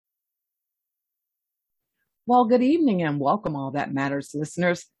Well, good evening and welcome, All That Matters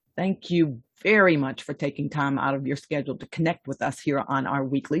listeners. Thank you very much for taking time out of your schedule to connect with us here on our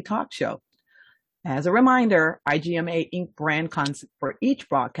weekly talk show. As a reminder, IGMA Inc. brand concept for each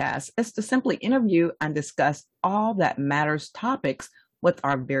broadcast is to simply interview and discuss all that matters topics with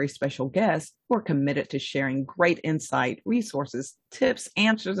our very special guests who are committed to sharing great insight, resources, tips,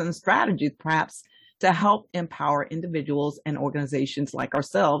 answers, and strategies, perhaps to help empower individuals and organizations like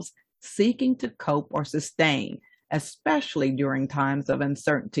ourselves seeking to cope or sustain, especially during times of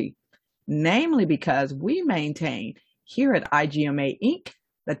uncertainty. Namely, because we maintain here at IGMA Inc.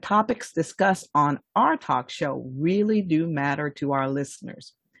 the topics discussed on our talk show really do matter to our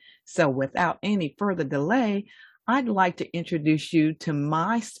listeners. So, without any further delay, I'd like to introduce you to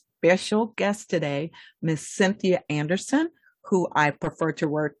my special guest today, Miss Cynthia Anderson, who I prefer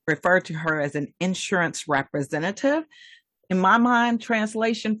to refer to her as an insurance representative. In my mind,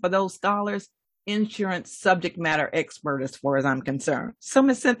 translation for those scholars, insurance subject matter expert as far as I'm concerned. So,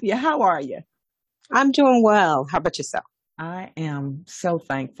 Miss Cynthia, how are you? I'm doing well. How about yourself? I am so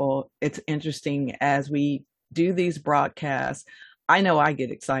thankful. It's interesting as we do these broadcasts. I know I get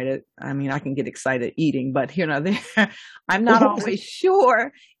excited. I mean, I can get excited eating, but there, I'm not always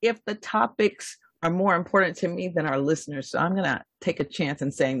sure if the topics are more important to me than our listeners. So I'm going to take a chance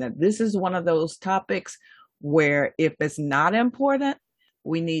in saying that this is one of those topics where if it's not important,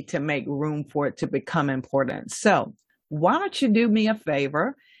 we need to make room for it to become important. So why don't you do me a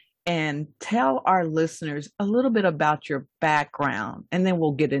favor and tell our listeners a little bit about your background, and then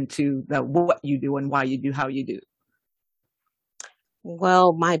we'll get into the what you do and why you do how you do.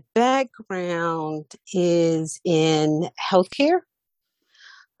 Well, my background is in healthcare.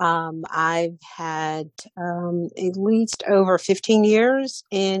 I've had at least over 15 years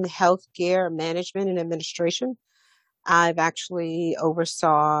in healthcare management and administration. I've actually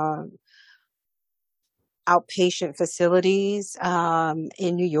oversaw outpatient facilities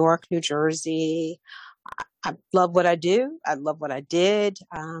in New York, New Jersey. I love what I do. I love what I did.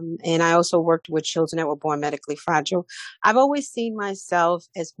 And I also worked with children that were born medically fragile. I've always seen myself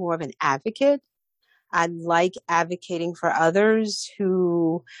as more of an advocate. I like advocating for others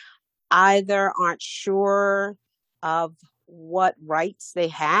who either aren't sure of what rights they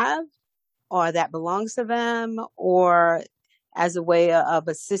have or that belongs to them, or as a way of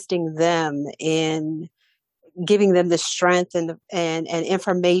assisting them in giving them the strength and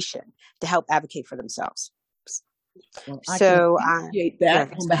information to help advocate for themselves. Well, I can So appreciate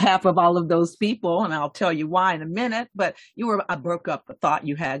that on behalf of all of those people, and I'll tell you why in a minute. But I broke up the thought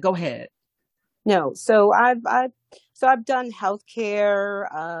you had. Go ahead. no, so I've done healthcare,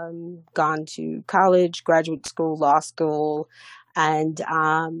 gone to college, graduate school, law school, and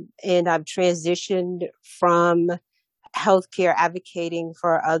I've transitioned from healthcare advocating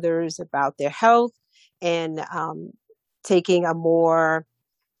for others about their health and taking a more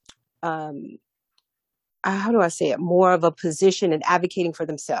how do I say it, more of a position in advocating for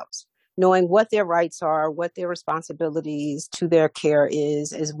themselves, knowing what their rights are, what their responsibilities to their care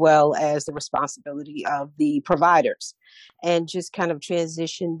is, as well as the responsibility of the providers, and just kind of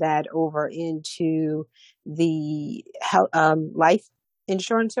transition that over into the health, life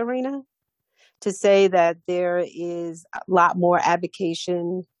insurance arena to say that there is a lot more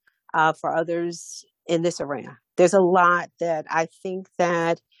advocacy for others in this arena. There's a lot that I think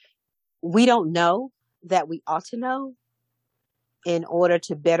that we don't know that we ought to know in order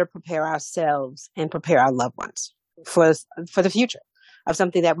to better prepare ourselves and prepare our loved ones for the future of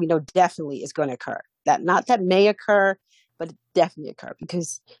something that we know definitely is going to occur. That not that may occur, but definitely occur,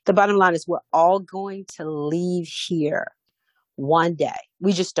 because the bottom line is we're all going to leave here one day.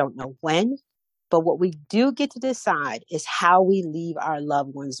 We just don't know when. But what we do get to decide is how we leave our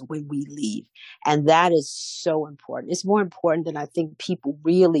loved ones when we leave. And that is so important. It's more important than I think people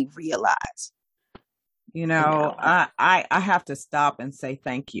really realize. I have to stop and say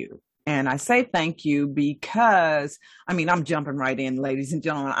thank you. And I say thank you because, I mean, I'm jumping right in, ladies and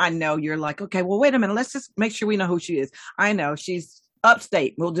gentlemen. I know you're like, okay, well, wait a minute. Let's just make sure we know who she is. I know she's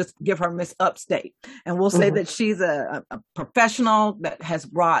upstate. We'll just give her Miss Upstate. And we'll say that she's a professional that has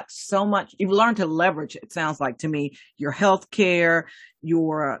brought so much. You've learned to leverage, it sounds like to me, your health care,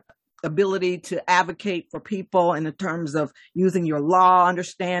 your ability to advocate for people in the terms of using your law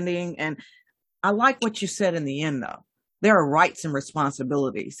understanding. And I like what you said in the end, though. There are rights and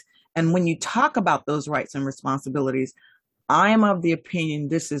responsibilities. And when you talk about those rights and responsibilities, I am of the opinion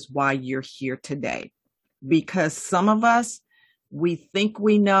this is why you're here today. Because some of us, we think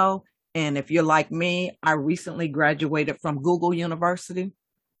we know. And if you're like me, I recently graduated from Google University.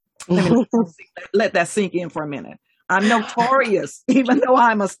 Let that sink in for a minute. I'm notorious, even though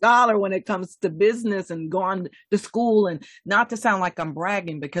I'm a scholar when it comes to business and going to school, and not to sound like I'm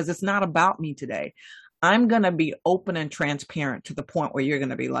bragging, because it's not about me today. I'm going to be open and transparent to the point where you're going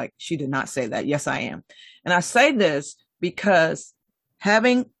to be like, she did not say that. Yes, I am. And I say this because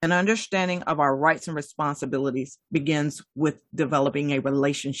having an understanding of our rights and responsibilities begins with developing a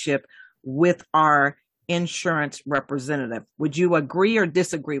relationship with our insurance representative. Would you agree or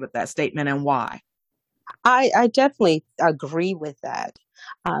disagree with that statement, and why? I definitely agree with that.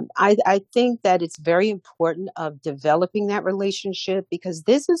 I think that it's very important of developing that relationship, because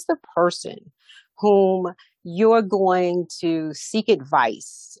this is the person whom you're going to seek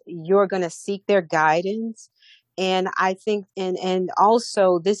advice. You're going to seek their guidance. And I think, and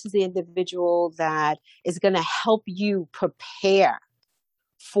also this is the individual that is going to help you prepare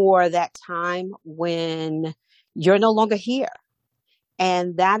for that time when you're no longer here.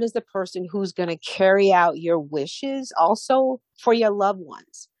 And that is the person who's going to carry out your wishes also for your loved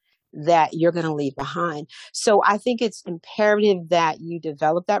ones that you're going to leave behind. So I think it's imperative that you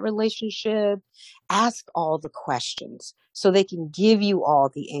develop that relationship, ask all the questions so they can give you all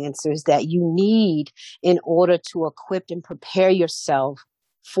the answers that you need in order to equip and prepare yourself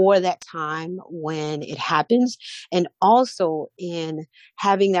for that time when it happens. And also in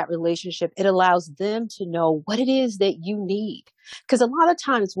having that relationship, it allows them to know what it is that you need. Because a lot of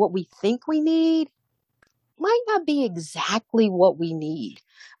times what we think we need might not be exactly what we need.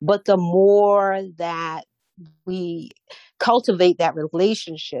 But the more that we cultivate that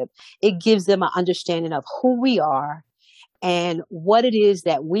relationship, it gives them an understanding of who we are and what it is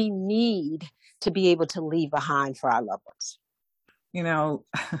that we need to be able to leave behind for our loved ones. You know,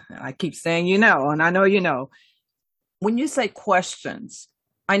 I keep saying, and I know, when you say questions,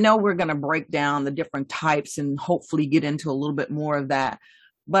 I know we're going to break down the different types and hopefully get into a little bit more of that.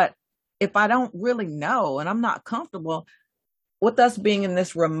 But if I don't really know and I'm not comfortable with us being in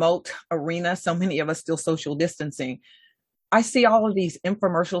this remote arena, so many of us still social distancing, I see all of these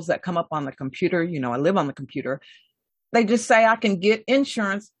infomercials that come up on the computer. I live on the computer. They just say I can get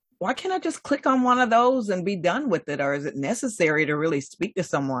insurance. Why can't I just click on one of those and be done with it? Or is it necessary to really speak to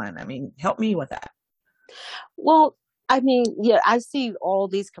someone? I mean, help me with that. Well, I mean, yeah, I see all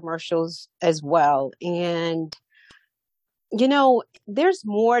these commercials as well. And, there's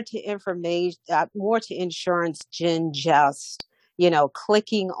more to information, more to insurance than just,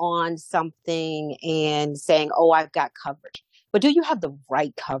 clicking on something and saying, oh, I've got coverage. But do you have the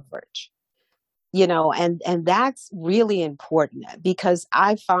right coverage? And that's really important, because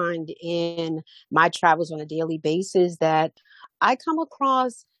I find in my travels on a daily basis that I come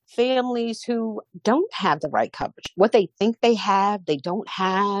across families who don't have the right coverage. What they think they have, they don't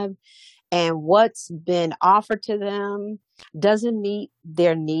have, and what's been offered to them doesn't meet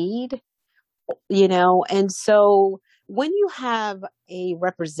their need, and so when you have a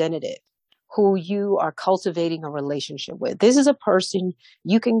representative who you are cultivating a relationship with, this is a person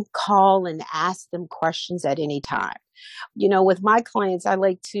you can call and ask them questions at any time. With my clients, I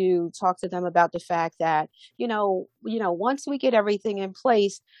like to talk to them about the fact that, once we get everything in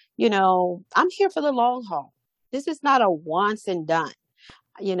place, I'm here for the long haul. This is not a once and done.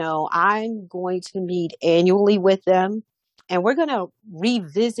 I'm going to meet annually with them, and we're going to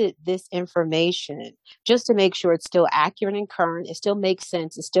revisit this information just to make sure it's still accurate and current. It still makes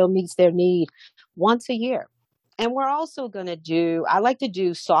sense. It still meets their need once a year. And we're also going to I like to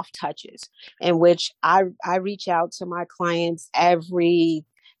do soft touches, in which I reach out to my clients every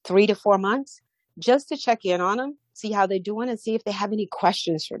 3 to 4 months just to check in on them, see how they're doing, and see if they have any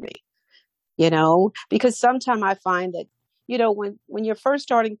questions for me, because sometimes I find that, when you're first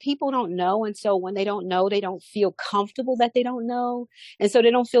starting, people don't know. And so when they don't know, they don't feel comfortable that they don't know. And so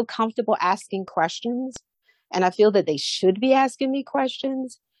they don't feel comfortable asking questions. And I feel that they should be asking me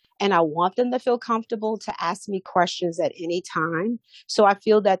questions. And I want them to feel comfortable to ask me questions at any time. So I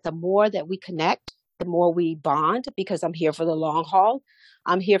feel that the more that we connect, the more we bond, because I'm here for the long haul.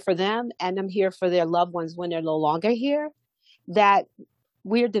 I'm here for them, and I'm here for their loved ones when they're no longer here, that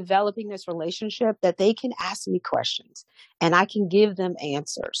we're developing this relationship that they can ask me questions and I can give them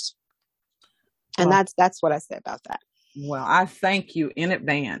answers. And Well, that's what I say about that. Well, I thank you in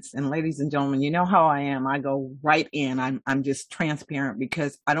advance. And ladies and gentlemen, you know how I am. I go right in. I'm just transparent,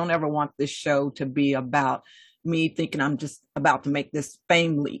 because I don't ever want this show to be about me thinking I'm just about to make this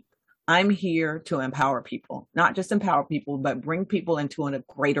fame leap. I'm here to empower people, not just empower people, but bring people into a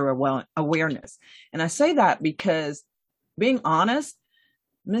greater awareness. And I say that because, being honest,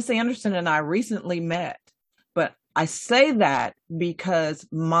 Miss Anderson and I recently met, but I say that because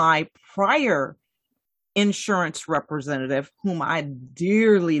my prior insurance representative, whom I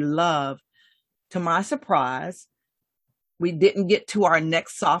dearly love, to my surprise, we didn't get to our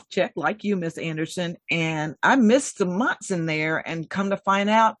next soft check like you, Miss Anderson. And I missed some months in there and come to find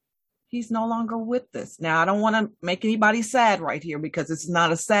out he's no longer with us. Now, I don't want to make anybody sad right here because it's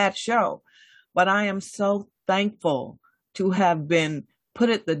not a sad show, but I am so thankful to have been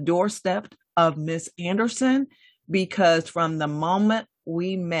put at the doorstep of Miss Anderson, because from the moment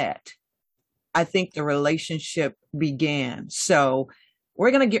we met, I think the relationship began. So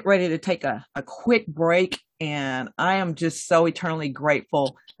we're going to get ready to take a quick break. And I am just so eternally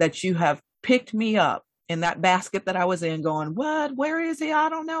grateful that you have picked me up in that basket that I was in going, what, where is he? I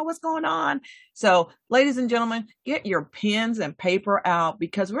don't know what's going on. So ladies and gentlemen, get your pens and paper out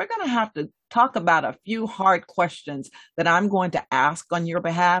because we're going to have to talk about a few hard questions that I'm going to ask on your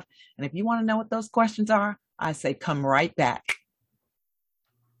behalf. And if you want to know what those questions are, I say, come right back.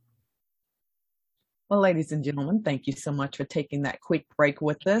 Well, ladies and gentlemen, thank you so much for taking that quick break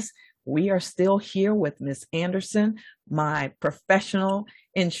with us. We are still here with Miss Anderson, my professional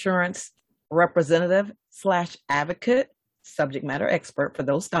insurance representative slash advocate, subject matter expert for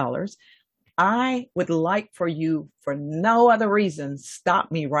those dollars. I would like for you, for no other reason,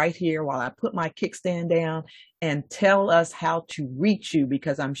 stop me right here while I put my kickstand down and tell us how to reach you,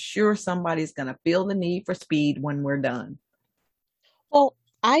 because I'm sure somebody's going to feel the need for speed when we're done. Well,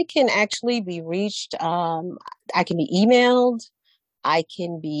 I can actually be reached. I can be emailed. They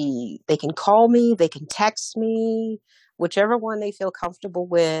can call me, they can text me, whichever one they feel comfortable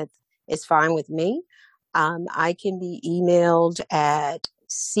with is fine with me. I can be emailed at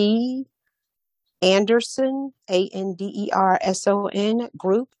C Anderson, Anderson,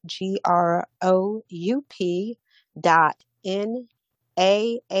 group, GROUP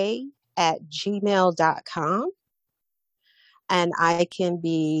 .NAA@gmail.com. And I can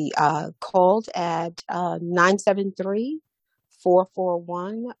be called at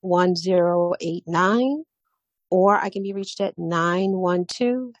 973-441-1089, or I can be reached at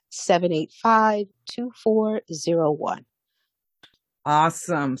 912-785-2401.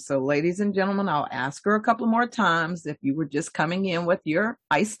 Awesome. So, ladies and gentlemen, I'll ask her a couple more times. If you were just coming in with your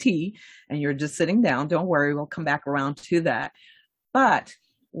iced tea and you're just sitting down, don't worry, we'll come back around to that. But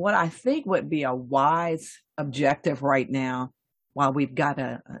what I think would be a wise objective right now, while we've got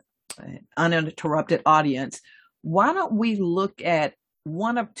an uninterrupted audience, why don't we look at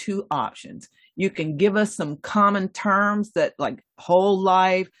one of two options? You can give us some common terms that like whole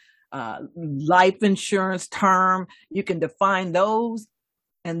life, life insurance term. You can define those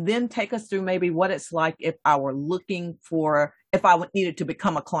and then take us through maybe what it's like if I needed to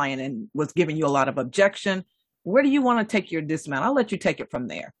become a client and was giving you a lot of objection. Where do you want to take your dismount? I'll let you take it from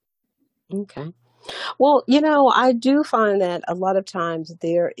there. Okay. Well, I do find that a lot of times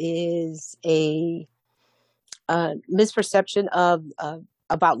there is a misperception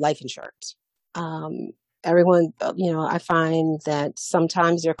about life insurance. Everyone, I find that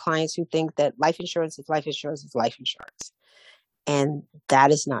sometimes there are clients who think that life insurance is life insurance is life insurance. And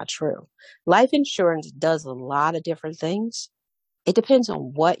that is not true. Life insurance does a lot of different things. It depends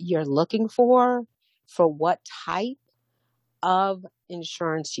on what you're looking for what type of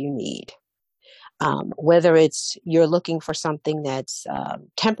insurance you need. Whether it's you're looking for something that's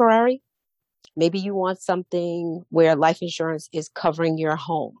temporary, maybe you want something where life insurance is covering your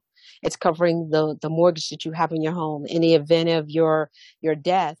home. It's covering the mortgage that you have in your home in the event of your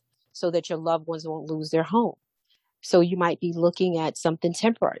death so that your loved ones won't lose their home. So you might be looking at something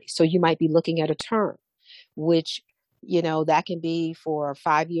temporary. So you might be looking at a term, which, that can be for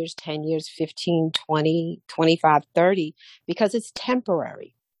 5 years, 10 years, 15, 20, 25, 30, because it's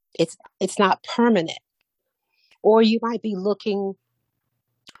temporary. It's not permanent. Or you might be looking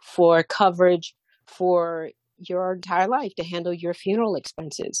for coverage for your entire life to handle your funeral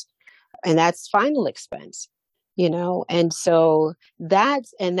expenses. And that's final expense, and so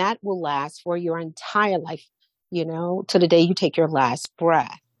that will last for your entire life, to the day you take your last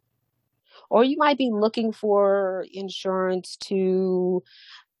breath. Or you might be looking for insurance to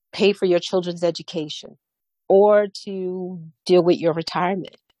pay for your children's education or to deal with your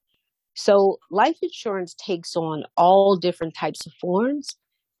retirement. So life insurance takes on all different types of forms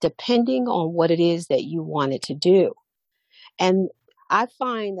depending on what it is that you want it to do. And I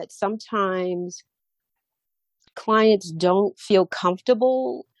find that sometimes clients don't feel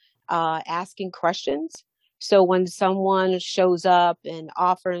comfortable asking questions. So when someone shows up and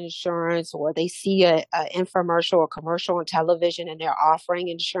offers insurance, or they see an infomercial or commercial on television and they're offering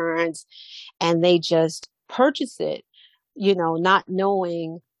insurance and they just purchase it, not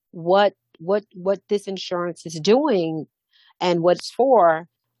knowing what this insurance is doing and what it's for,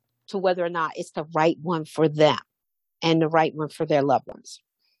 to whether or not it's the right one for them and the right one for their loved ones.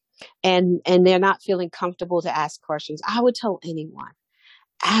 and they're not feeling comfortable to ask questions, I would tell anyone,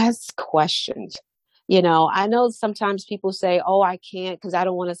 ask questions. I know sometimes people say, "Oh, I can't because I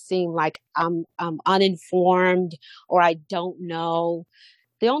don't want to seem like I'm uninformed or I don't know."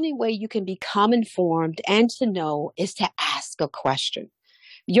 The only way you can become informed and to know is to ask a question.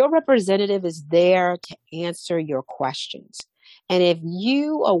 Your representative is there to answer your questions. And if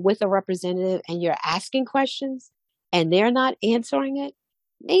you are with a representative and you're asking questions and they're not answering it,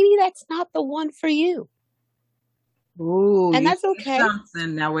 maybe that's not the one for you. Ooh, And you that's said okay.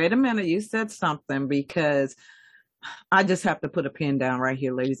 something. Now, wait a minute. You said something because I just have to put a pin down right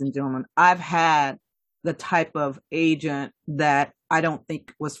here, ladies and gentlemen. I've had the type of agent that I don't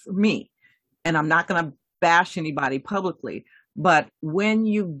think was for me. And I'm not going to bash anybody publicly. But when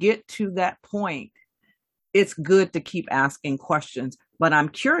you get to that point, it's good to keep asking questions. But I'm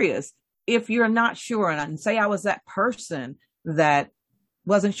curious if you're not sure, and say I was that person that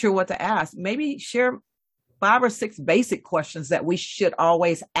wasn't sure what to ask, maybe share 5 or 6 basic questions that we should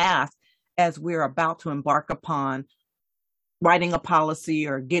always ask as we're about to embark upon writing a policy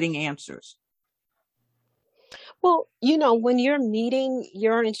or getting answers. Well, when you're meeting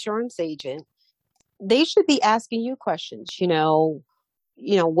your insurance agent, they should be asking you questions.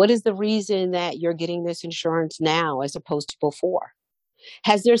 What is the reason that you're getting this insurance now as opposed to before?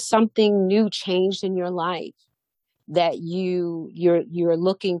 Has there something new changed in your life that you're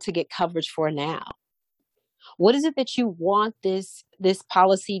looking to get coverage for now? What is it that you want this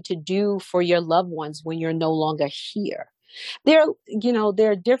policy to do for your loved ones when you're no longer here? There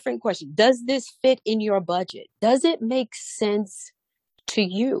are different questions. Does this fit in your budget? Does it make sense to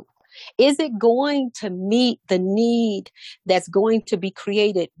you? Is it going to meet the need that's going to be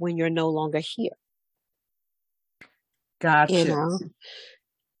created when you're no longer here? You Gotcha. know?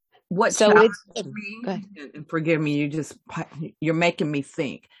 What So challenged it's go ahead. me, and forgive me, you're making me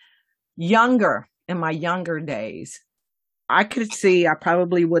think. In my younger days, I could see I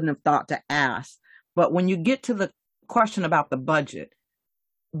probably wouldn't have thought to ask. But when you get to the question about the budget,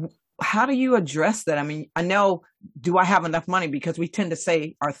 how do you address that? I mean, I know, do I have enough money? Because we tend to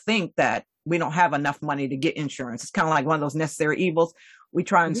say or think that we don't have enough money to get insurance. It's kind of like one of those necessary evils. We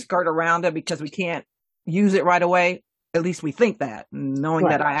try and Mhm. skirt around it because we can't use it right away. At least we think that, knowing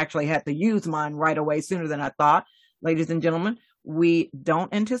that Right. I actually had to use mine right away sooner than I thought. Ladies and gentlemen, we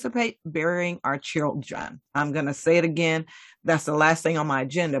don't anticipate burying our children. I'm going to say it again. That's the last thing on my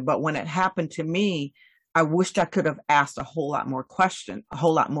agenda. But when it happened to me, I wished I could have asked a whole lot more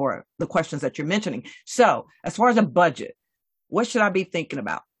the questions that you're mentioning. So as far as a budget, what should I be thinking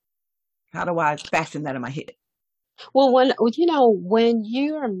about? How do I fashion that in my head? Well, when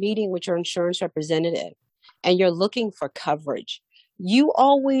you are meeting with your insurance representative and you're looking for coverage, you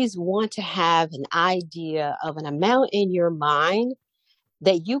always want to have an idea of an amount in your mind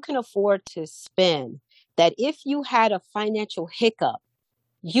that you can afford to spend, that if you had a financial hiccup,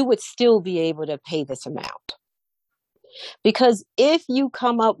 you would still be able to pay this amount. Because if you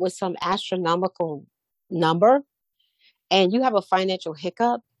come up with some astronomical number and you have a financial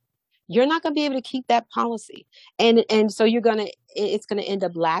hiccup, you're not going to be able to keep that policy. And so it's going to end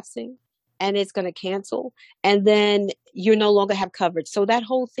up lapsing and it's going to cancel. And then you no longer have coverage. So that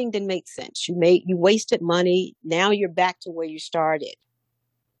whole thing didn't make sense. You wasted money. Now you're back to where you started.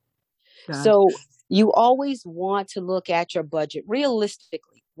 Gotcha. So you always want to look at your budget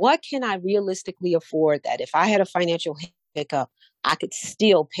realistically. What can I realistically afford that if I had a financial hiccup, I could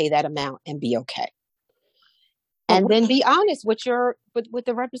still pay that amount and be okay? And then be honest with with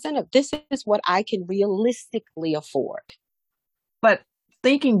the representative. This is what I can realistically afford. But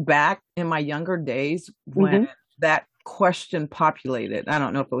thinking back in my younger days when Mm-hmm. that question populated, I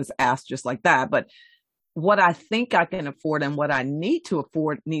don't know if it was asked just like that, but what I think I can afford and what I need to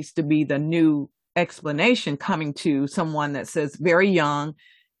afford needs to be the new explanation coming to someone that says very young.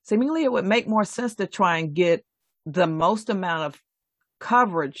 Seemingly, it would make more sense to try and get the most amount of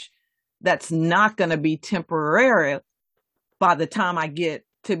coverage that's not going to be temporary by the time I get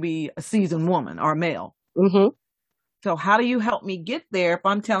to be a seasoned woman or male. Mm-hmm. So how do you help me get there if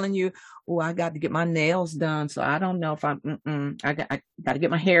I'm telling you, oh, I got to get my nails done. So I don't know if I got to get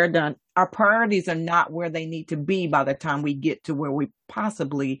my hair done. Our priorities are not where they need to be by the time we get to where we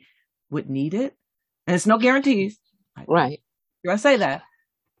possibly would need it. And it's no guarantees. Right. I say that.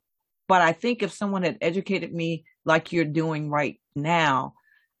 But I think if someone had educated me like you're doing right now,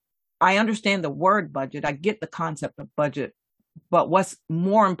 I understand the word budget. I get the concept of budget. But what's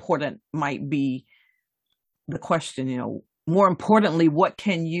more important might be the question, more importantly, what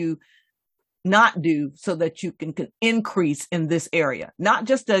can you not do so that you can increase in this area? Not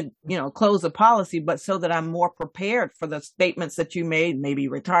just to, close a policy, but so that I'm more prepared for the statements that you made, maybe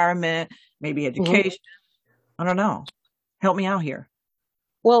retirement, maybe education. I don't know. Help me out here.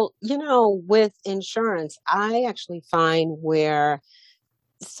 Well, with insurance, I actually find where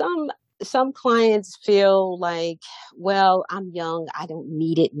some clients feel like, well, I'm young, I don't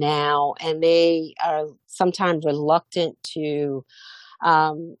need it now, and they are sometimes reluctant to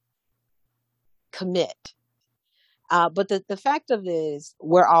commit. But the fact of it is,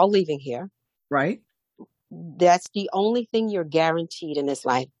 we're all leaving here. Right. That's the only thing you're guaranteed in this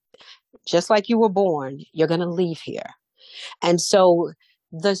life. Just like you were born, you're going to leave here. And so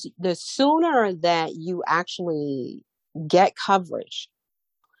the sooner that you actually get coverage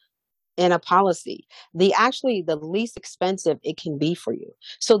in a policy, the least expensive it can be for you.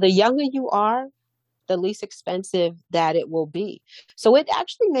 So the younger you are, the least expensive that it will be. So it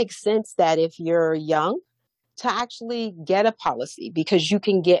actually makes sense that if you're young, to actually get a policy, because you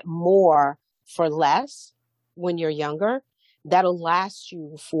can get more for less when you're younger. That'll last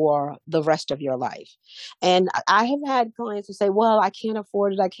you for the rest of your life. And I have had clients who say, well, I can't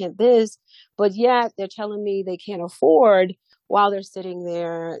afford it, I can't this, but yet they're telling me they can't afford while they're sitting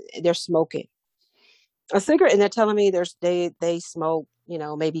there, they're smoking a cigarette, and they're telling me they smoke,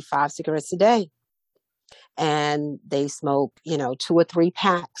 maybe 5 cigarettes a day, and they smoke, 2 or 3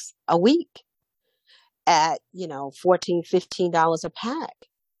 packs a week at, $14, $15 a pack.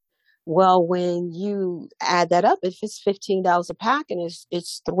 Well, when you add that up, if it's $15 a pack and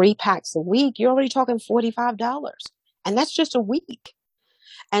it's 3 packs a week, you're already talking $45. And that's just a week.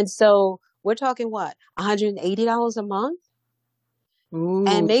 And so we're talking what, $180 a month? Ooh.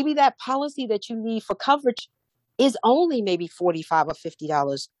 And maybe that policy that you need for coverage is only maybe $45 or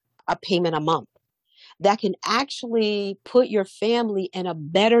 $50 a payment a month. That can actually put your family in a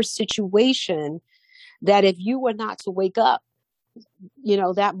better situation, that if you were not to wake up,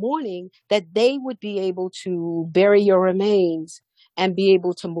 that morning, that they would be able to bury your remains and be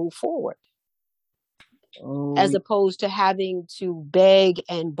able to move forward. Oh. As opposed to having to beg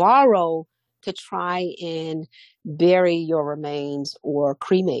and borrow to try and bury your remains or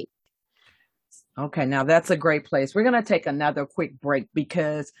cremate. Okay, now that's a great place. We're going to take another quick break,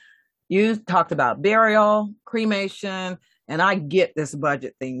 because you talked about burial, cremation, and I get this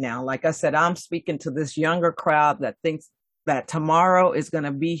budget thing now. Like I said, I'm speaking to this younger crowd that thinks that tomorrow is going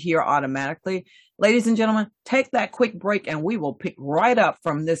to be here automatically. Ladies and gentlemen, take that quick break and we will pick right up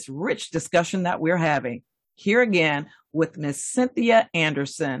from this rich discussion that we're having here again with Miss Cynthia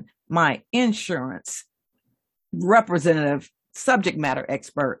Anderson, my insurance representative, subject matter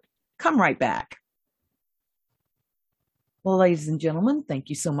expert. Come right back. Well, ladies and gentlemen, thank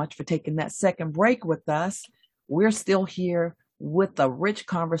you so much for taking that second break with us. We're still here with a rich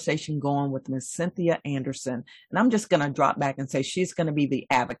conversation going with Miss Cynthia Anderson. And I'm just going to drop back and say she's going to be the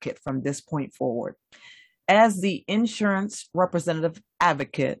advocate from this point forward. As the insurance representative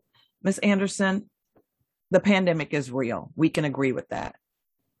advocate, Miss Anderson, the pandemic is real. We can agree with that.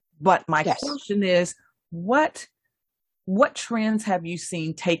 But my question is, what trends have you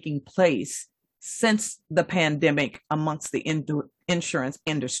seen taking place since the pandemic amongst the insurance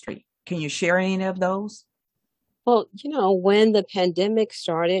industry? Can you share any of those? Well, when the pandemic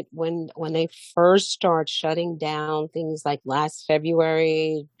started, when they first started shutting down things like last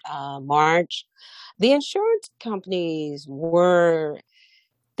February, March, the insurance companies were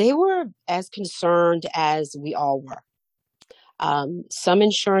as concerned as we all were. Some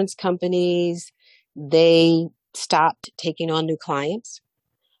insurance companies, they stopped taking on new clients.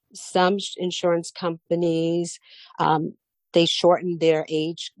 Some insurance companies, they shortened their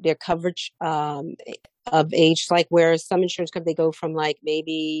coverage of age, like where some insurance companies, they go from like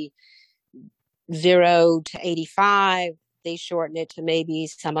maybe 0 to 85. They shorten it to maybe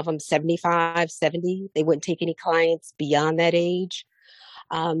some of them 75, 70. They wouldn't take any clients beyond that age.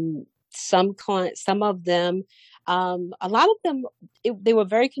 Some of them, a lot of them, they were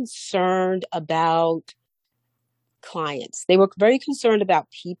very concerned about clients. They were very concerned about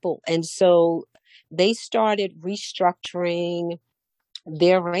people. And so they started restructuring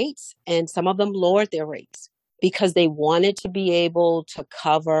their rates, and some of them lowered their rates because they wanted to be able to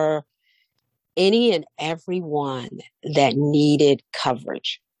cover any and everyone that needed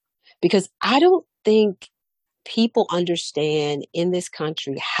coverage. Because I don't think people understand in this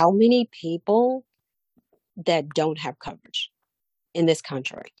country how many people that don't have coverage in this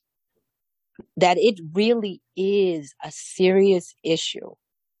country, that it really is a serious issue.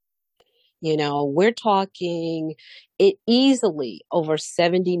 We're talking it easily over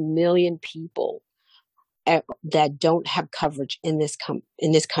 70 million people that don't have coverage in this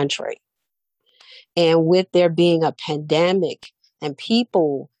country. And with there being a pandemic and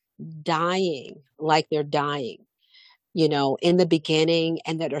people dying like they're dying, in the beginning,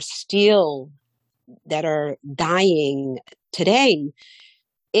 and that are dying today,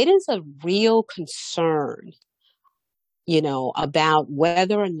 it is a real concern, about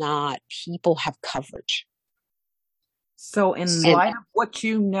whether or not people have coverage. So in And light of what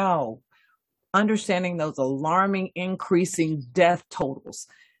you know, understanding those alarming increasing death totals,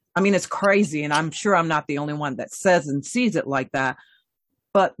 I mean, it's crazy. And I'm sure I'm not the only one that says and sees it like that.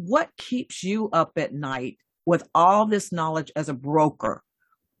 But what keeps you up at night with all this knowledge as a broker?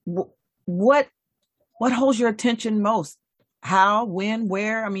 What what holds your attention most? How, when,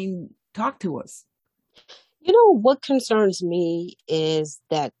 where? I mean, talk to us. what concerns me is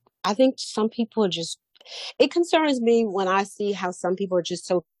that I think some people are just, it concerns me when I see how some people are just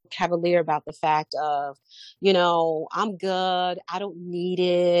so cavalier about the fact of, I'm good, I don't need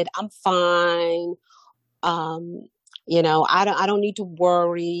it, I'm fine. Um, I don't need to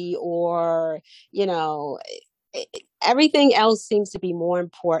worry, or, you know, everything else seems to be more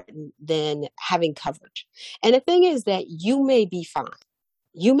important than having coverage. And the thing is that you may be fine.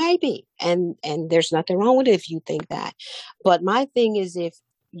 You may be, and there's nothing wrong with it if you think that. But my thing is, if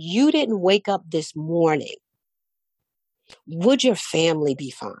you didn't wake up this morning, would your family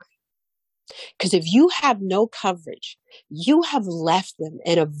be fine? Because if you have no coverage, you have left them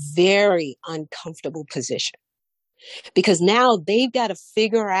in a very uncomfortable position, because now they've got to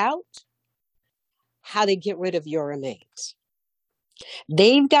figure out how to get rid of your remains.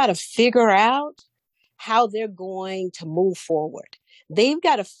 They've got to figure out how they're going to move forward. They've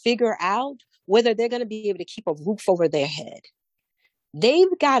got to figure out whether they're going to be able to keep a roof over their head.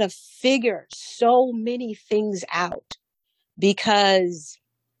 They've got to figure so many things out, because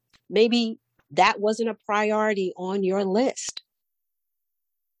maybe that wasn't a priority on your list,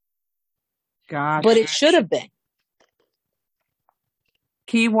 but Gosh, it should have been.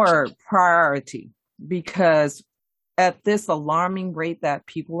 keyword priority, because at this alarming rate that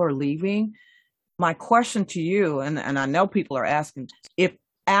people are leaving, my question to you, and I know people are asking, if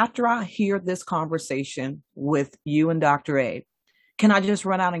after I hear this conversation with you and Dr. A, can I just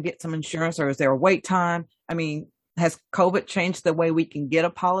run out and get some insurance, or is there a wait time? I mean, has COVID changed the way we can get a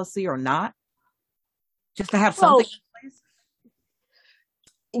policy or not? Just to have Well, something in place?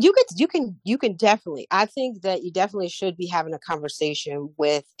 you can definitely. I think that you definitely should be having a conversation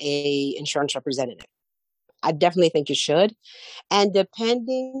with a insurance representative. I definitely think you should. And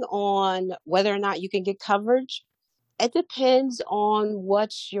depending on whether or not you can get coverage, it depends on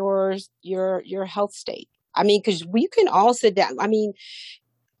what's your health state. I mean, because we can all sit down. I mean,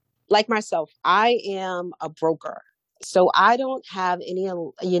 like myself, I am a broker. So I don't have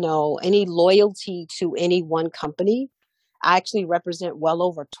any loyalty to any one company. I actually represent well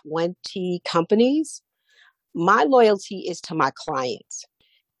over 20 companies. My loyalty is to my clients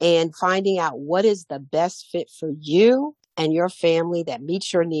and finding out what is the best fit for you and your family that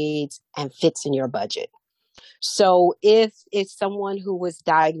meets your needs and fits in your budget. So if it's someone who was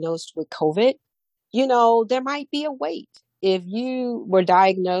diagnosed with COVID, there might be a wait. If you were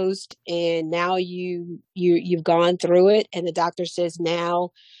diagnosed and now you've gone through it and the doctor says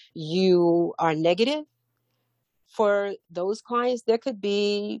now you are negative, for those clients, there could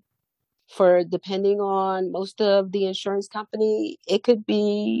be, for depending on most of the insurance company, it could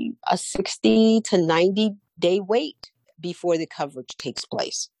be a 60 to 90-day wait before the coverage takes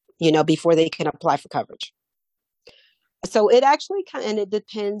place, before they can apply for coverage. So it actually and it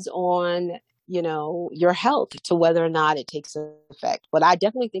depends on, your health to whether or not it takes effect. But I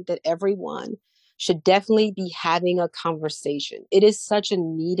definitely think that everyone should definitely be having a conversation. It is such a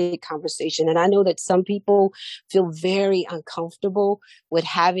needed conversation. And I know that some people feel very uncomfortable with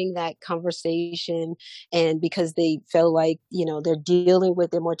having that conversation, and because they feel like, they're dealing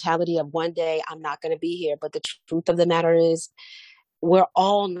with the mortality of one day, I'm not going to be here. But the truth of the matter is, we're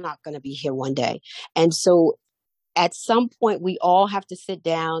all not going to be here one day. And so at some point, we all have to sit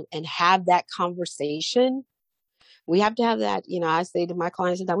down and have that conversation. We have to have that, I say to my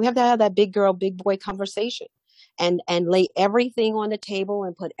clients that we have to have that big girl, big boy conversation, and lay everything on the table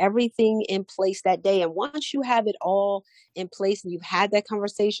and put everything in place that day. And once you have it all in place and you've had that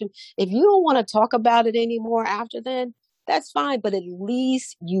conversation, if you don't want to talk about it anymore after then, that's fine. But at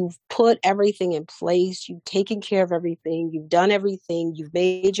least you've put everything in place. You've taken care of everything. You've done everything. You've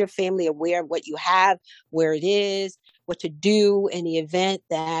made your family aware of what you have, where it is, what to do in the event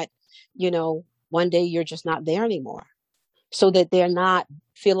that, one day you're just not there anymore, so that they're not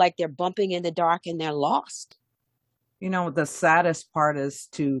feel like they're bumping in the dark and they're lost. The saddest part is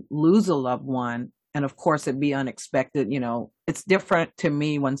to lose a loved one And of course, it'd be unexpected. It's different to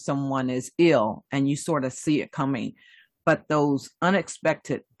me when someone is ill and you sort of see it coming. But those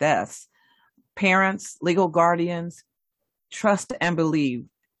unexpected deaths, parents, legal guardians, trust and believe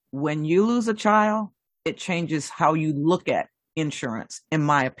when you lose a child, it changes how you look at insurance, in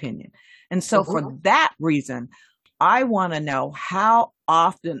my opinion. And so for that reason, I want to know how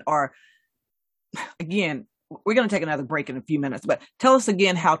often, or again, we're going to take another break in a few minutes, but tell us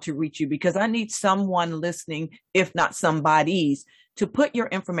again how to reach you, because I need someone listening, if not somebody's, to put your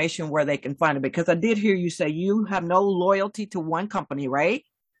information where they can find it. Because I did hear you say you have no loyalty to one company, right?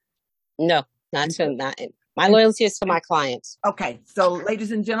 No, not. My loyalty is to my clients. Okay. So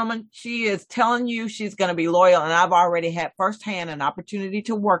ladies and gentlemen, she is telling you she's going to be loyal. And I've already had firsthand an opportunity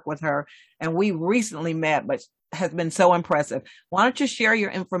to work with her. And we recently met, but has been so impressive. Why don't you share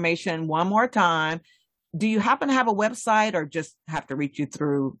your information one more time? Do you happen to have a website, or just have to reach you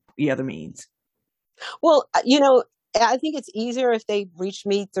through the other means? Well, I think it's easier if they reach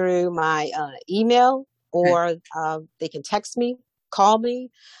me through my email, or they can text me, call me.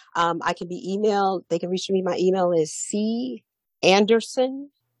 I can be emailed. They can reach me. My email is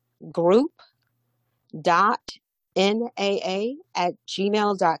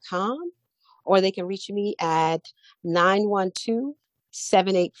candersongroup.naa@gmail.com, or they can reach me at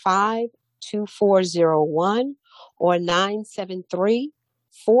 912-785-2401 or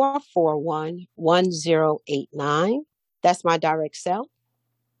 973-441-1089. That's my direct cell.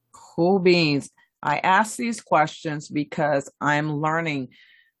 Cool beans. I ask these questions because I'm learning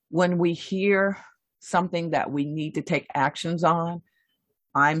when we hear something that we need to take actions on,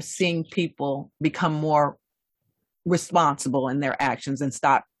 I'm seeing people become more responsible in their actions and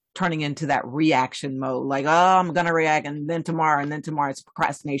stop turning into that reaction mode. Like, oh, I'm going to react and then tomorrow it's a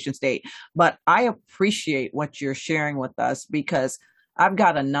procrastination state. But I appreciate what you're sharing with us, because I've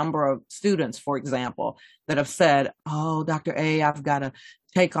got a number of students, for example, that have said, oh, Dr. A, I've got to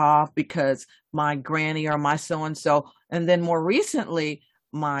take off because my granny or my so-and-so. And then more recently,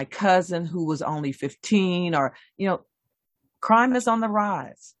 my cousin who was only 15, or, crime is on the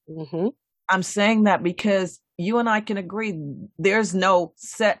rise. Mm-hmm. I'm saying that because you and I can agree there's no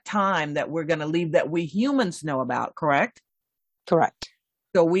set time that we're going to leave that we humans know about, correct? Correct.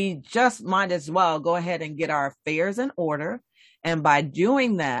 So we just might as well go ahead and get our affairs in order. And by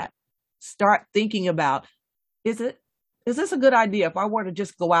doing that, start thinking about, is this a good idea if I were to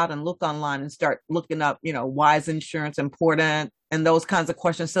just go out and look online and start looking up, why is insurance important and those kinds of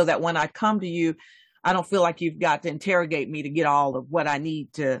questions, so that when I come to you, I don't feel like you've got to interrogate me to get all of what I need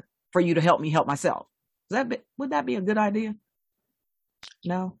for you to help me help myself. Would that be a good idea?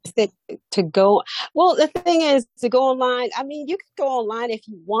 No. Well, the thing is to go online. I mean, you can go online if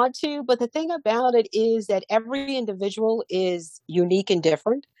you want to, but the thing about it is that every individual is unique and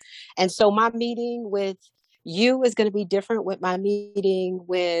different. And so my meeting with you is going to be different with my meeting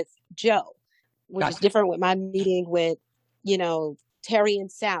with Joe, which is different with my meeting with, Terry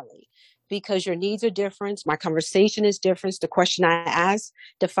and Sally, because your needs are different. My conversation is different. The question I ask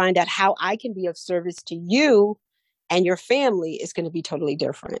to find out how I can be of service to you and your family is going to be totally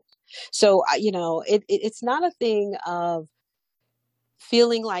different. So, it's not a thing of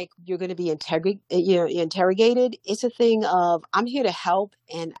feeling like you're going to be interrogated. It's a thing of, I'm here to help.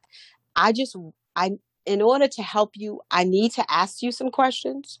 And in order to help you, I need to ask you some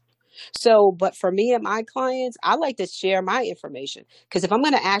questions. So, but for me and my clients, I like to share my information, because if I'm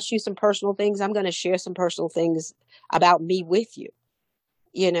going to ask you some personal things, I'm going to share some personal things about me with you.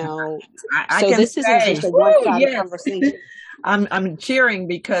 So this isn't just a one-sided conversation. I'm cheering,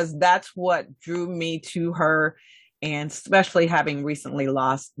 because that's what drew me to her, and especially having recently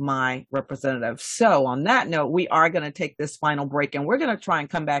lost my representative. So on that note, we are going to take this final break, and we're going to try and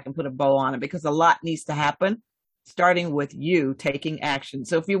come back and put a bow on it, because a lot needs to happen, starting with you taking action.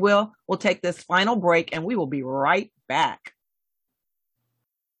 So if you will, we'll take this final break and we will be right back.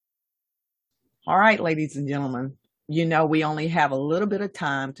 All right, ladies and gentlemen, we only have a little bit of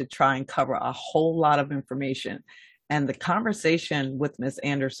time to try and cover a whole lot of information. And the conversation with Ms.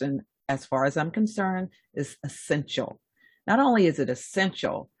 Anderson, as far as I'm concerned, is essential. Not only is it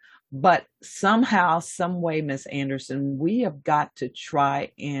essential, but somehow, some way, Ms. Anderson, we have got to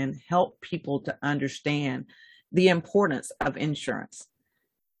try and help people to understand the importance of insurance.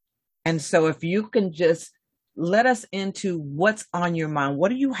 And so if you can just let us into what's on your mind, what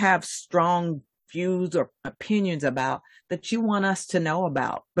do you have strong views or opinions about that you want us to know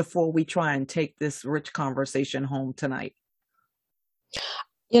about before we try and take this rich conversation home tonight?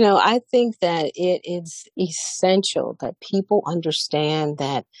 I think that it is essential that people understand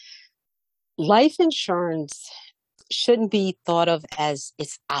that life insurance shouldn't be thought of as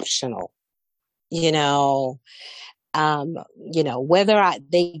it's optional. you know, whether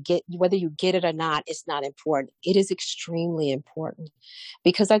you get it or not, it's not important. It is extremely important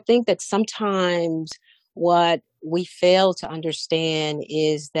because I think that sometimes what we fail to understand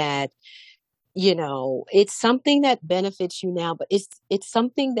is that, it's something that benefits you now, but it's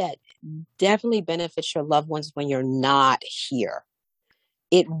something that definitely benefits your loved ones when you're not here.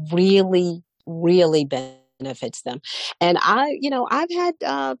 It really, really benefits them. And I've had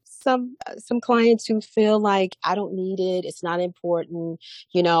some clients who feel like I don't need it. It's not important.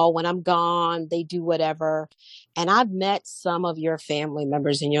 When I'm gone, they do whatever. And I've met some of your family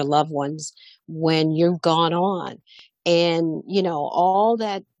members and your loved ones when you've gone on. And, all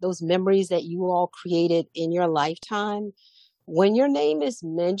those memories that you all created in your lifetime, when your name is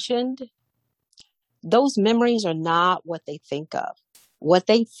mentioned, those memories are not what they think of. What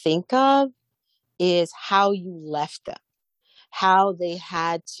they think of is how you left them, how they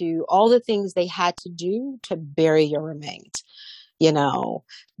had to, all the things they had to do to bury your remains.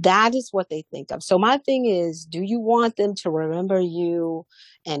 That is what they think of. So my thing is, do you want them to remember you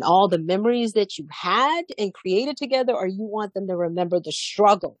and all the memories that you had and created together, or you want them to remember the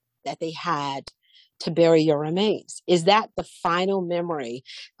struggle that they had to bury your remains? Is that the final memory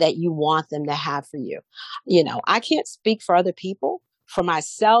that you want them to have for you? I can't speak for other people. For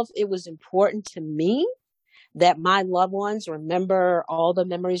myself, it was important to me that my loved ones remember all the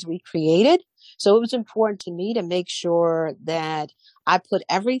memories we created. So it was important to me to make sure that I put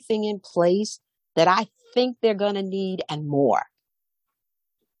everything in place that I think they're going to need and more.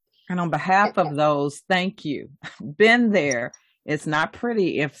 And on behalf of those, thank you. Been there. It's not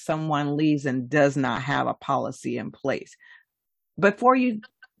pretty if someone leaves and does not have a policy in place. Before you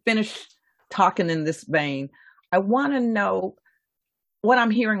finish talking in this vein, I want to know what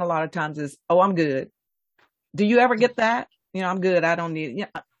I'm hearing a lot of times is, oh, I'm good. Do you ever get that? I'm good. I don't need it.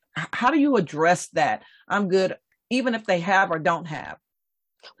 How do you address that? I'm good, even if they have or don't have.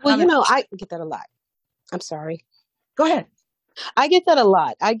 Well, I get that a lot. I'm sorry. Go ahead. I get that a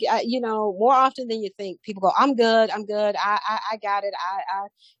lot. More often than you think, people go, I'm good. I'm good. I got it.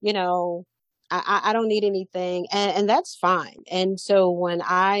 I don't need anything. And that's fine. And so when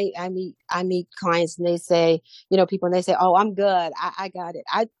I meet clients and they say, people, and they say, oh, I'm good. I got it.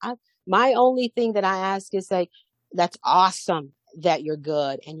 My only thing that I ask is like, that's awesome that you're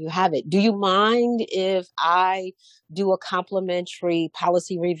good and you have it. Do you mind if I do a complimentary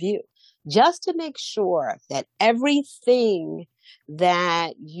policy review? Just to make sure that everything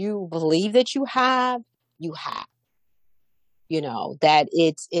that you believe that you have,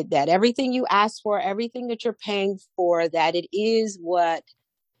 that everything you ask for, everything that you're paying for, that it is what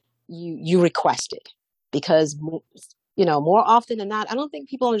you requested. Because, more often than not, I don't think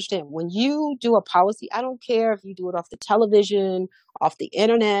people understand when you do a policy, I don't care if you do it off the television, off the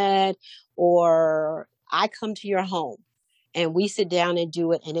internet, or I come to your home and we sit down and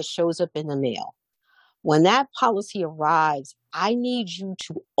do it and it shows up in the mail. When that policy arrives, I need you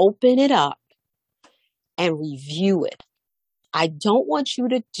to open it up and review it. I don't want you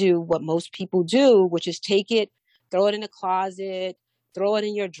to do what most people do, which is take it, throw it in a closet, throw it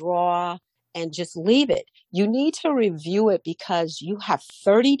in your drawer, and just leave it. You need to review it because you have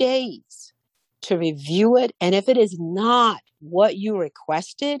 30 days to review it. And if it is not what you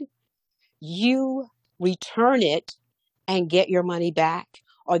requested, you return it and get your money back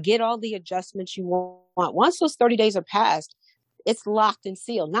or get all the adjustments you want. Once those 30 days are passed, it's locked and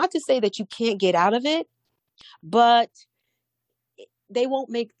sealed. Not to say that you can't get out of it, but they won't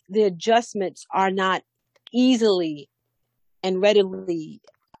make the adjustments are not easily and readily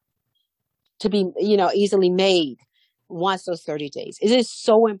to be, easily made once those 30 days. It is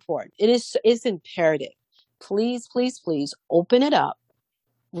so important. It's imperative. Please, please, please open it up,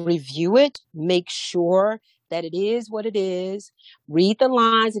 review it, make sure that it is what it is. Read the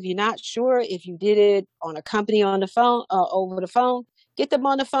lines. If you're not sure if you did it on a company on the phone, over the phone, get them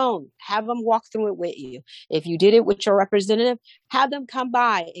on the phone. Have them walk through it with you. If you did it with your representative, have them come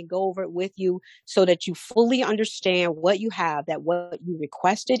by and go over it with you so that you fully understand what you have, that what you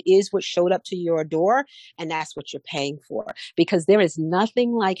requested is what showed up to your door, and that's what you're paying for. Because there is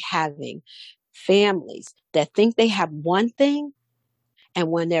nothing like having families that think they have one thing, and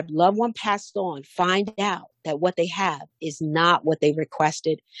when their loved one passed on, find out that what they have is not what they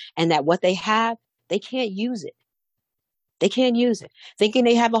requested, and that what they have, they can't use it. They can't use it. Thinking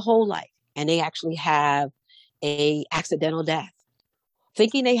they have a whole life, and they actually have a accidental death.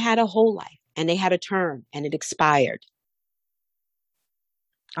 Thinking they had a whole life, and they had a term, and it expired.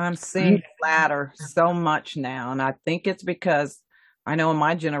 I'm seeing the latter so much now, and I think it's because I know in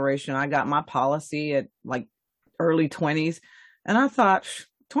my generation, I got my policy at like early 20s, and I thought,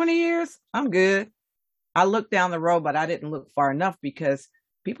 20 years, I'm good. I looked down the road, but I didn't look far enough because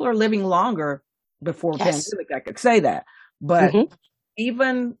people are living longer before the Yes. pandemic. I could say that. But Hmm.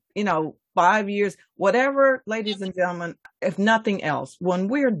 even, 5 years, whatever, ladies and gentlemen, if nothing else, when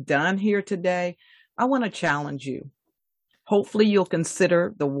we're done here today, I want to challenge you. Hopefully you'll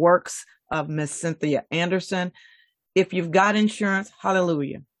consider the works of Miss Cynthia Anderson. If you've got insurance,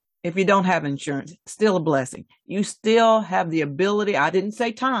 hallelujah. If you don't have insurance, still a blessing. You still have the ability. I didn't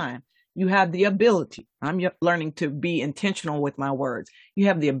say time. You have the ability. I'm learning to be intentional with my words. You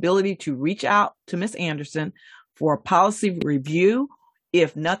have the ability to reach out to Miss Anderson for a policy review,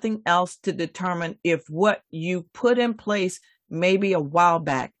 if nothing else, to determine if what you put in place maybe a while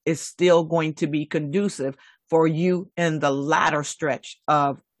back is still going to be conducive for you in the latter stretch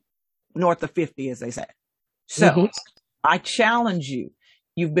of north of 50, as they say. So Hmm. I challenge you.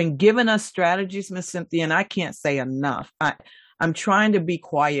 You've been giving us strategies, Miss Cynthia, and I can't say enough. I'm trying to be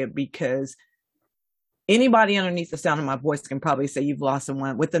quiet because anybody underneath the sound of my voice can probably say you've lost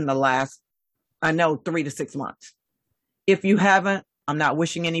someone within the last, I know, 3 to 6 months. If you haven't, I'm not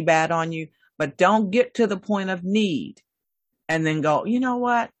wishing any bad on you, but don't get to the point of need and then go, you know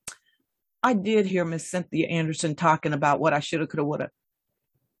what? I did hear Miss Cynthia Anderson talking about what I should have, could have, would have.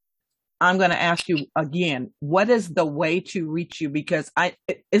 I'm going to ask you again, what is the way to reach you? Because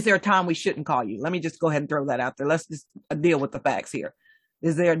is there a time we shouldn't call you? Let me just go ahead and throw that out there. Let's just deal with the facts here.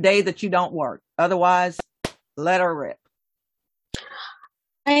 Is there a day that you don't work? Otherwise, let her rip.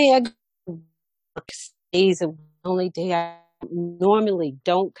 I days the only day I normally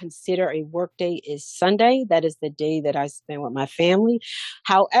don't consider a work day is Sunday. That is the day that I spend with my family.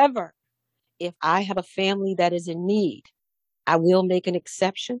 However, if I have a family that is in need, I will make an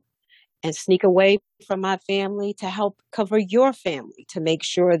exception and sneak away from my family to help cover your family to make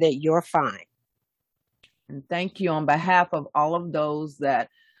sure that you're fine. And thank you on behalf of all of those that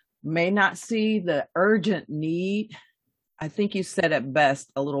may not see the urgent need. I think you said it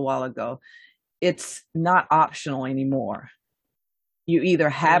best a little while ago. It's not optional anymore. You either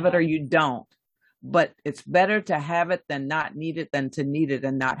have it or you don't, but it's better to have it than not need it than to need it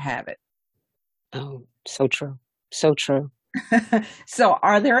and not have it. Oh, so true. So true. So,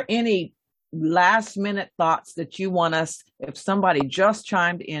 are there any last minute thoughts that you want us, if somebody just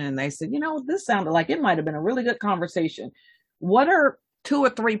chimed in and they said, this sounded like it might have been a really good conversation? What are 2 or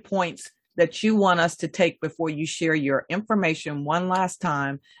 3 points that you want us to take before you share your information one last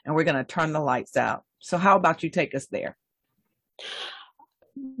time? And we're going to turn the lights out. So, how about you take us there?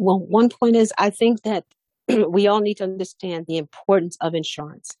 Well, one point is I think that we all need to understand the importance of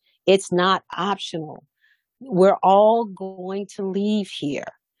insurance. It's not optional. We're all going to leave here.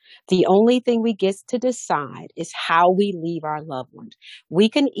 The only thing we get to decide is how we leave our loved ones. We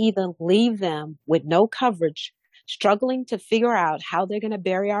can either leave them with no coverage, struggling to figure out how they're going to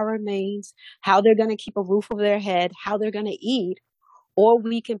bury our remains, how they're going to keep a roof over their head, how they're going to eat, or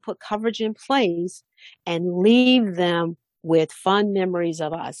we can put coverage in place and leave them with fond memories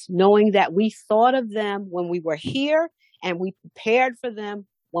of us, knowing that we thought of them when we were here and we prepared for them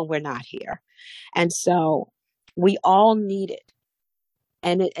when we're not here. And so we all need it.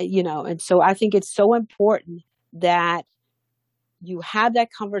 And, and so I think it's so important that you have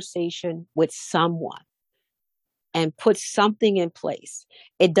that conversation with someone and put something in place.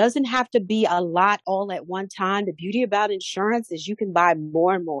 It doesn't have to be a lot all at one time. The beauty about insurance is you can buy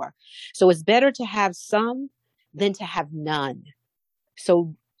more and more. So it's better to have some than to have none.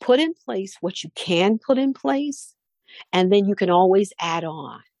 So put in place what you can put in place, and then you can always add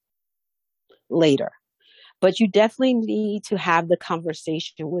on later. But you definitely need to have the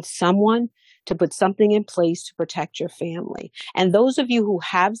conversation with someone to put something in place to protect your family. And those of you who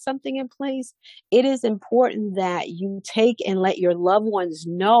have something in place, it is important that you take and let your loved ones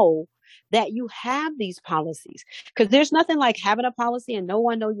know that you have these policies. Because there's nothing like having a policy and no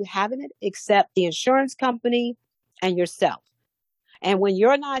one know you having it except the insurance company and yourself. And when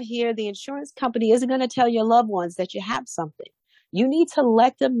you're not here, the insurance company isn't going to tell your loved ones that you have something. You need to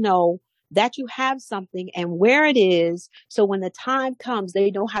let them know that you have something and where it is. So when the time comes,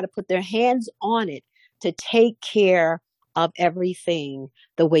 they know how to put their hands on it to take care of everything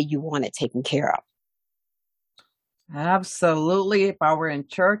the way you want it taken care of. Absolutely. If I were in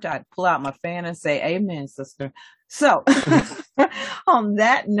church, I'd pull out my fan and say, amen, sister. So on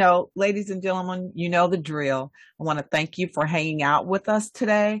that note, ladies and gentlemen, you know the drill. I want to thank you for hanging out with us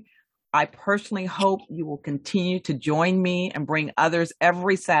today. I personally hope you will continue to join me and bring others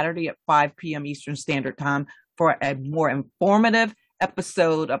every Saturday at 5 p.m. Eastern Standard Time for a more informative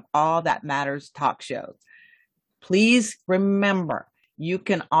episode of All That Matters talk shows. Please remember, you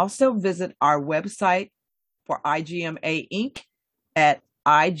can also visit our website for IGMA Inc. at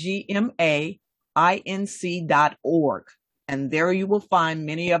igmainc.org. And there you will find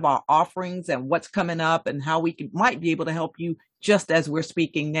many of our offerings and what's coming up and how we might be able to help you just as we're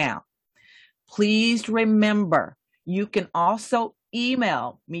speaking now. Please remember, you can also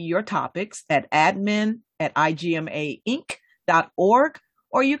email me your topics at admin@igmainc.org,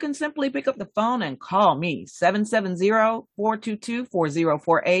 or you can simply pick up the phone and call me,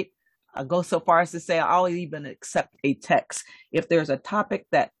 770-422-4048. I'll go so far as to say I'll even accept a text. If there's a topic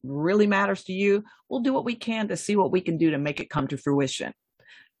that really matters to you, we'll do what we can to see what we can do to make it come to fruition.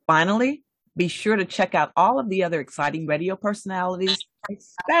 Finally, be sure to check out all of the other exciting radio personalities,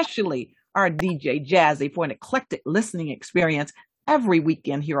 especially our DJ Jazzy, for an eclectic listening experience every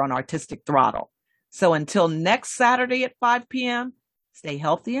weekend here on Artistic Throttle. So until next Saturday at 5 p.m., stay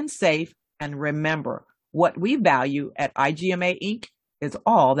healthy and safe, and remember, what we value at IGMA Inc. is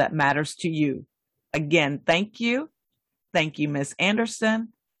all that matters to you. Again, thank you. Thank you, Ms.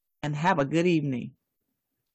 Anderson, and have a good evening.